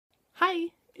Hi,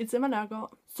 it's Emma Nørgaard.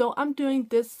 So I'm doing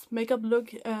this makeup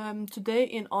look today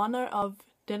in honor of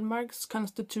Denmark's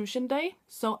Constitution Day.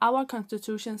 So our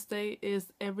Constitution Day is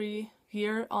every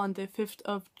year on the 5th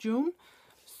of June.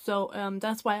 So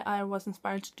that's why I was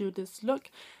inspired to do this look.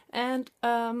 And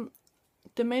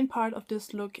the main part of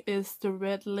this look is the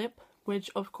red lip,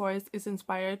 which of course is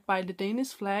inspired by the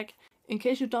Danish flag. In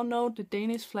case you don't know, the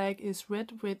Danish flag is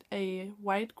red with a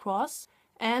white cross.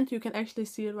 And you can actually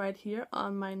see it right here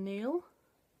on my nail.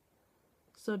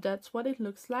 So that's what it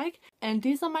looks like. And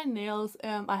these are my nails.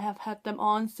 I have had them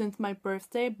on since my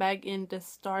birthday back in the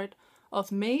start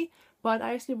of May. But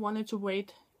I actually wanted to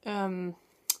wait,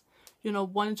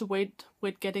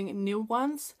 with getting new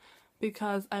ones.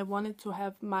 Because I wanted to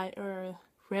have my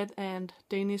red and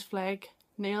Danish flag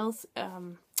nails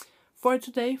for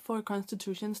today, for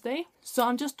Constitution's Day. So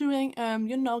I'm just doing,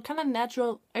 kind of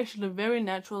natural, actually very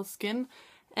natural skin.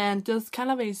 And just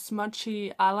kind of a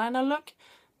smudgy eyeliner look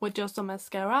with just some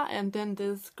mascara and then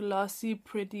this glossy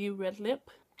pretty red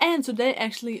lip. And today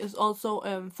actually is also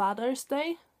Father's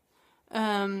Day.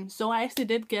 So I actually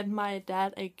did get my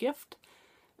dad a gift.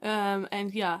 In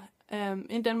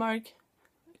Denmark,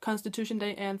 Constitution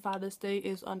Day and Father's Day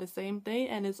is on the same day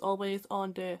and it's always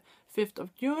on the 5th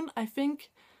of June. I think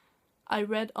I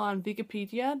read on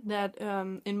Wikipedia that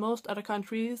in most other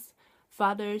countries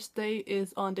Father's Day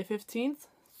is on the 15th.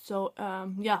 So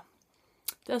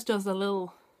that's just a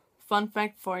little fun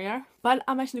fact for you. But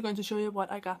I'm actually going to show you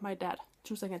what I got my dad.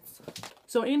 2 seconds.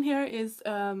 So in here is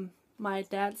my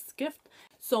dad's gift.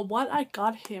 So what I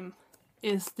got him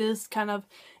is this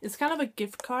it's kind of a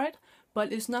gift card,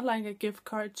 but it's not like a gift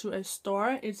card to a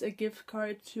store. It's a gift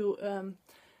card to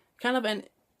kind of an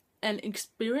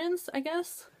experience, I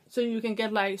guess. So you can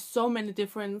get like so many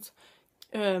different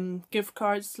gift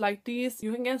cards like these.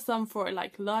 You can get some for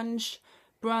like lunch,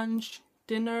 brunch,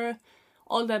 dinner,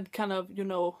 all that kind of,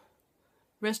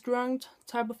 restaurant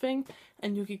type of thing.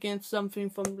 And you can get something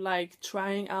from like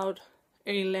trying out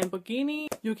a Lamborghini.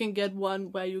 You can get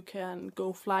one where you can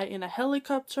go fly in a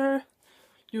helicopter.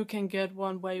 You can get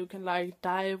one where you can like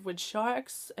dive with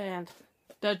sharks, and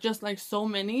there are just like so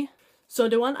many. So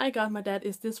the one I got my dad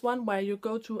is this one where you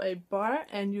go to a bar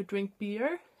and you drink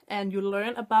beer and you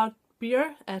learn about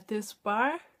beer at this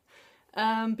bar.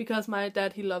 Because my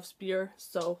dad, he loves beer,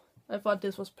 so I thought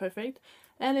this was perfect.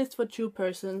 And it's for 2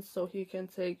 persons, so he can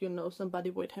take, somebody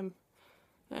with him.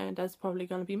 And that's probably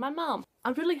gonna be my mom.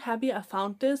 I'm really happy I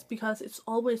found this because it's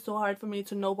always so hard for me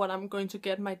to know what I'm going to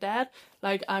get my dad.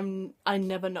 Like, I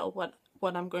never know what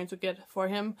I'm going to get for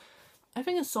him. I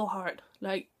think it's so hard.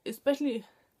 Like, especially,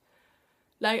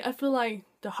 like, I feel like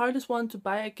the hardest one to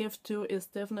buy a gift to is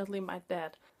definitely my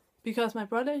dad. Because my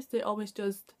brothers, they always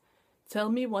just tell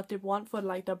me what they want for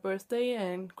like their birthday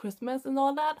and Christmas and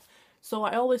all that. So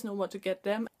I always know what to get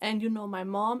them. And my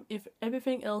mom, if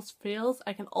everything else fails,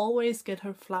 I can always get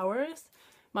her flowers.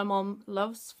 My mom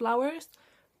loves flowers.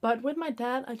 But with my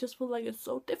dad, I just feel like it's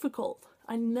so difficult.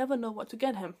 I never know what to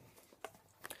get him.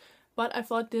 But I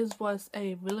thought this was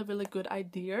a really, really good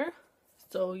idea.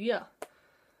 So yeah,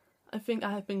 I think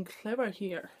I have been clever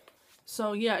here.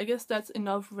 So yeah, I guess that's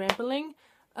enough rambling.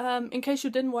 In case you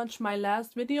didn't watch my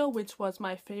last video, which was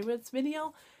my favorites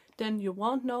video, then you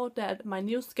won't know that my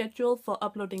new schedule for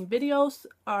uploading videos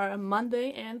are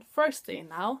Monday and Thursday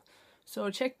now. So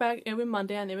check back every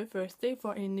Monday and every Thursday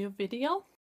for a new video.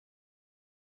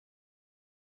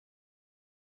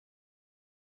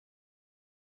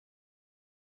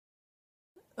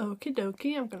 Okie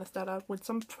dokie, I'm gonna start out with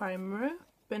some primer,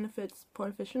 Benefit's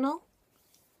POREfessional.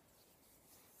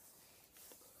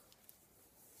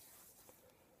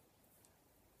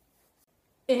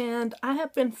 And I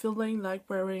have been feeling like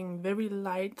wearing very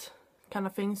light kind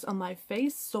of things on my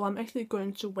face, so I'm actually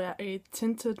going to wear a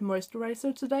tinted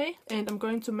moisturizer today. And I'm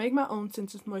going to make my own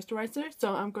tinted moisturizer,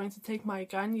 so I'm going to take my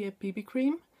Garnier BB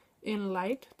cream in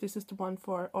light. This is the one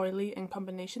for oily and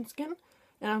combination skin.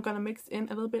 And I'm gonna mix in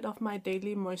a little bit of my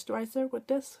daily moisturizer with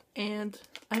this. And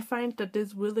I find that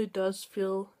this really does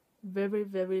feel very,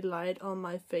 very light on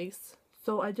my face.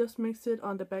 So I just mix it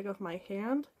on the back of my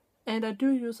hand. And I do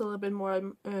use a little bit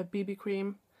more BB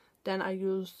cream than I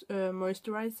use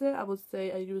moisturizer. I would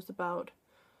say I use about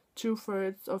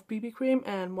 2/3 of BB cream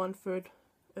and 1/3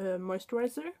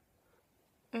 moisturizer.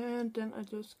 And then I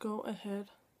just go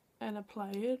ahead and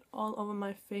apply it all over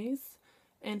my face.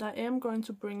 And I am going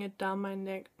to bring it down my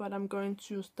neck, but I'm going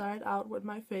to start out with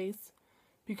my face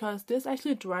because this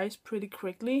actually dries pretty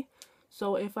quickly.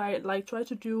 So if I like try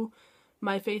to do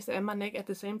my face and my neck at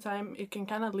the same time, it can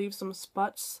kind of leave some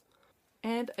spots.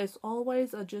 And as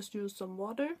always, I just use some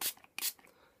water,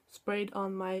 sprayed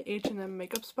on my H&M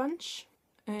Makeup Sponge.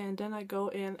 And then I go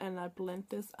in and I blend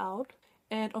this out.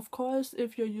 And of course,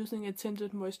 if you're using a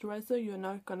tinted moisturizer, you're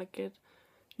not gonna get,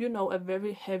 you know, a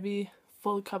very heavy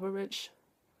full coverage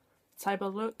type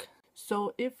of look.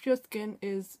 So if your skin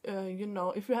is, you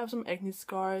know, if you have some acne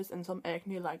scars and some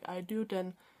acne like I do,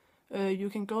 then you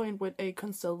can go in with a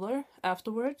concealer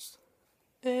afterwards.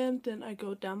 And then I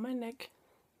go down my neck,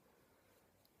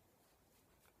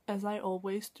 as I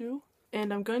always do.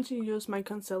 And I'm going to use my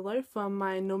concealer from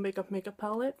my No Makeup Makeup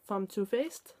palette from Too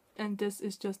Faced. And this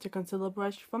is just a concealer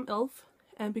brush from e.l.f.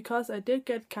 And because I did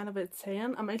get kind of a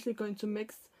tan, I'm actually going to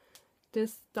mix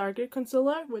this darker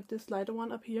concealer with this lighter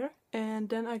one up here. And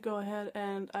then I go ahead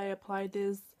and I apply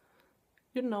this,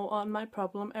 you know, on my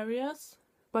problem areas.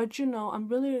 But you know, I'm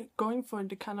really going for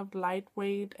the kind of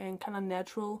lightweight and kind of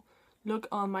natural look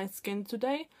on my skin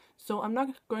today. So I'm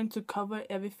not going to cover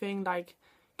everything like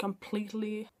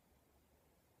completely.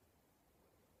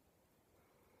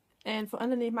 And for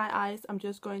underneath my eyes, I'm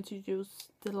just going to use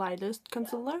the lightest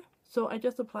concealer. So I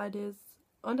just apply this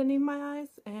underneath my eyes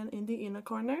and in the inner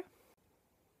corner.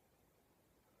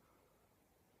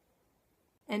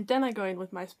 And then I go in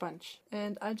with my sponge.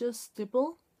 And I just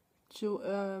stipple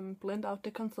to blend out the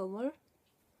concealer.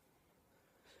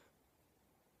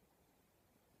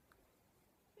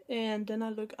 And then I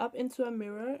look up into a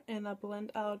mirror and I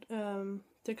blend out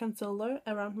the concealer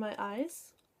around my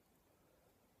eyes.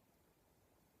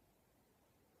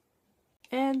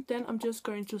 And then I'm just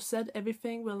going to set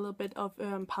everything with a little bit of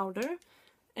powder.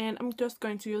 And I'm just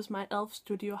going to use my e.l.f.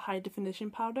 Studio High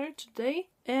Definition Powder today.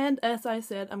 And as I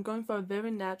said, I'm going for a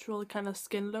very natural kind of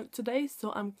skin look today.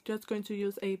 So I'm just going to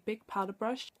use a big powder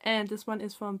brush. And this one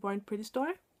is from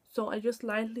BornPrettyStore. So I just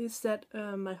lightly set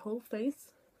my whole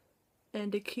face.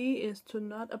 And the key is to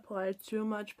not apply too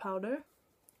much powder.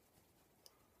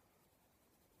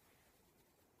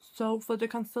 So for the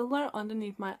concealer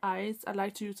underneath my eyes, I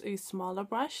like to use a smaller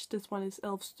brush. This one is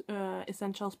e.l.f.'s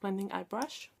Essentials Blending Eye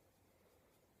Brush.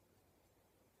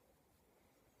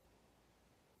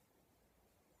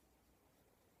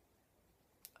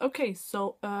 Okay,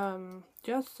 so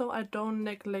just so I don't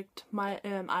neglect my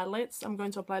eyelids, I'm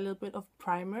going to apply a little bit of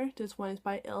primer. This one is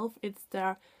by e.l.f. It's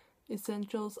their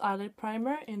Essentials Eyelid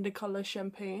Primer in the color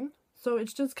Champagne. So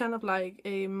it's just kind of like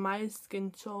a my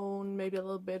skin tone, maybe a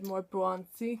little bit more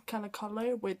bronzy kind of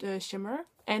color with a shimmer.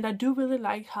 And I do really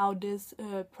like how this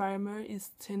primer is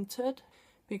tinted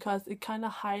because it kind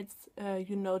of hides,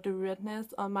 you know, the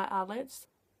redness on my eyelids.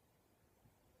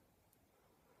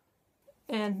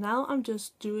 And now I'm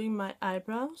just doing my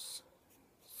eyebrows.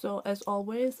 So as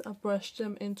always, I brush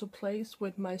them into place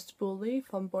with my spoolie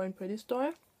from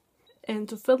BornPrettyStore. And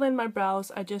to fill in my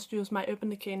brows, I just use my Urban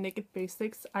Decay Naked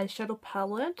Basics eyeshadow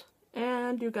palette.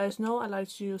 And you guys know I like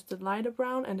to use the lighter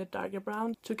brown and the darker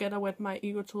brown together with my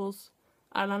Ecotools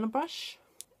eyeliner brush.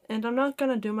 And I'm not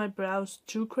gonna do my brows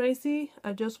too crazy,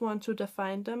 I just want to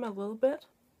define them a little bit.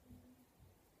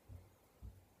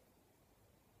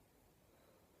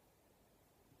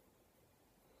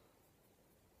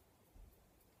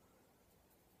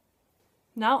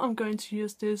 Now I'm going to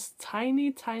use this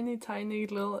tiny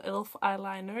little e.l.f.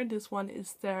 eyeliner. This one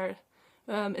is their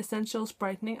Essentials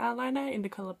Brightening eyeliner in the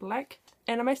color black.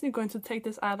 And I'm actually going to take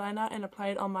this eyeliner and apply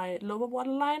it on my lower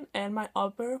waterline and my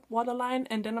upper waterline,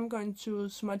 and then I'm going to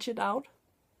smudge it out.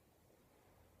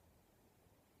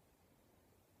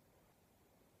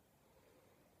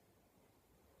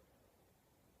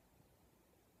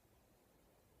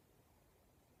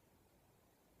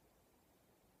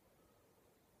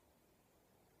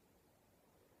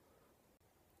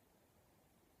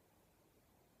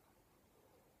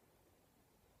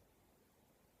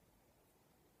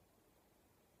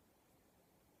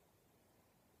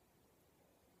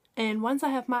 And once I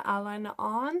have my eyeliner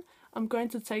on, I'm going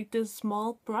to take this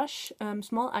small brush,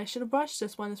 small eyeshadow brush.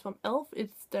 This one is from e.l.f.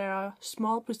 It's their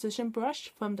small precision brush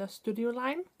from their studio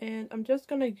line. And I'm just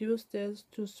going to use this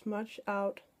to smudge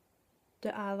out the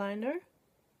eyeliner.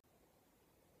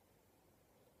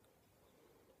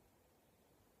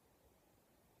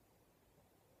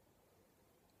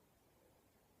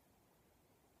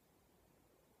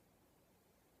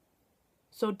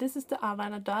 So this is the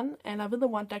eyeliner done, and I really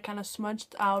want that kind of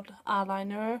smudged out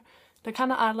eyeliner. The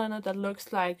kind of eyeliner that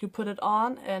looks like you put it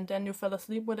on and then you fell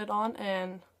asleep with it on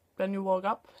and then you woke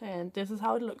up, and this is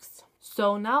how it looks.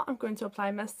 So now I'm going to apply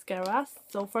mascara.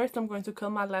 So first I'm going to curl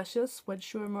my lashes with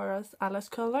Uemura's eyelash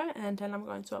curler, and then I'm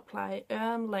going to apply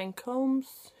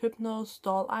Lancôme's Hypnôse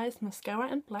Doll Eyes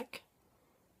Mascara in black.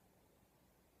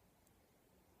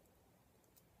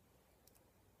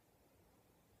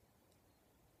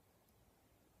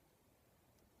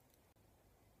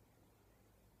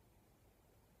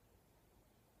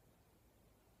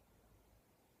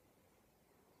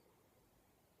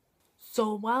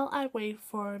 So while I wait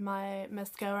for my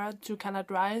mascara to kind of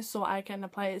dry so I can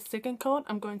apply a second coat,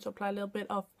 I'm going to apply a little bit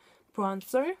of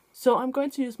bronzer. So I'm going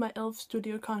to use my e.l.f.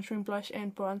 Studio Contouring Blush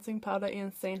and Bronzing Powder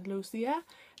in St. Lucia.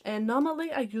 And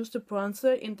normally I use the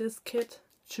bronzer in this kit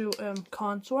to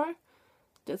contour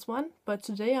this one, but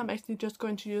today I'm actually just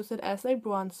going to use it as a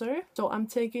bronzer. So I'm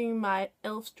taking my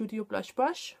e.l.f. Studio Blush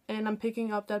Brush and I'm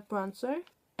picking up that bronzer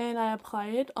and I apply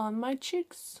it on my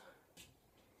cheeks.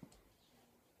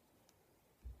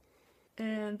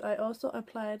 And I also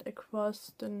apply it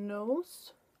across the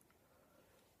nose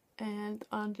and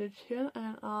on the chin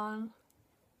and on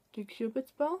the cupid's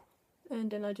bow.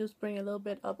 And then I just bring a little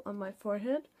bit up on my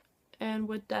forehead. And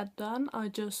with that done, I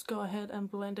just go ahead and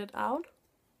blend it out.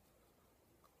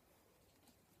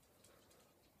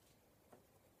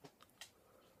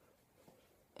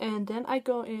 And then I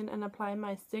go in and apply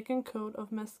my second coat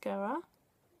of mascara.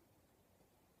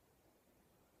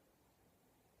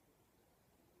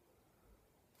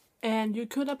 And you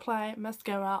could apply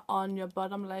mascara on your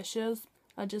bottom lashes.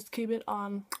 I just keep it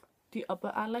on the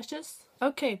upper eyelashes.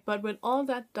 Okay, but with all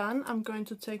that done, I'm going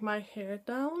to take my hair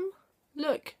down.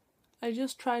 Look, I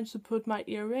just tried to put my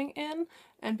earring in,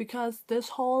 and because this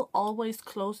hole always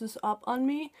closes up on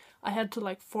me, I had to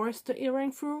like force the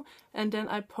earring through, and then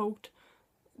I poked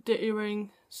the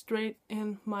earring straight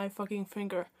in my fucking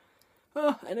finger.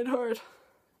 Oh, and it hurt.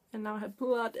 And now I have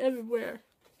blood everywhere.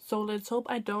 So let's hope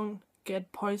I don't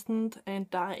get poisoned and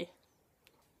die.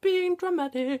 Being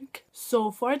dramatic.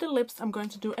 So for the lips, I'm going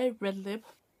to do a red lip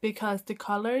because the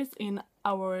colors in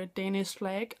our Danish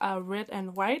flag are red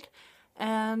and white,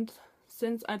 and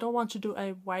since I don't want to do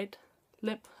a white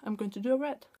lip, I'm going to do a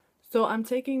red. So I'm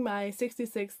taking my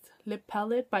 66 lip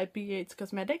palette by BH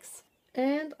Cosmetics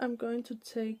and I'm going to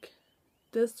take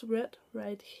this red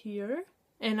right here,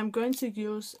 and I'm going to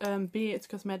use BH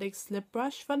Cosmetics lip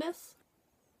brush for this.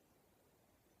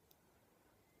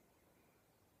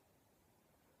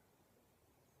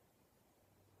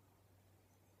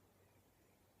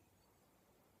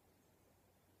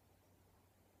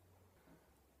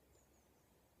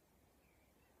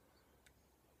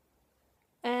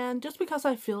 And just because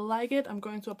I feel like it, I'm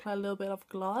going to apply a little bit of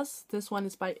gloss. This one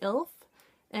is by e.l.f.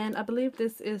 and I believe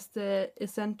this is the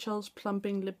Essentials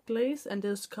Plumping Lip Glaze, and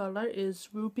this color is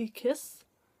Ruby Kiss.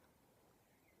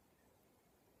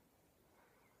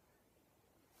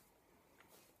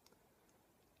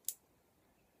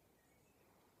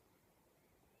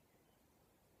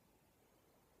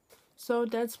 So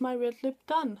that's my red lip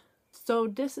done. So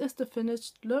this is the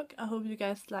finished look. I hope you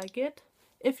guys like it.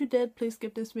 If you did, please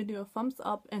give this video a thumbs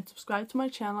up and subscribe to my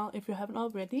channel if you haven't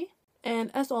already. And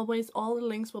as always, all the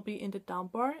links will be in the down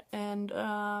bar. And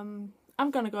I'm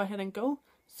gonna go ahead and go.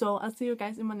 So I'll see you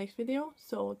guys in my next video.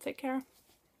 So take care.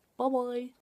 Bye bye.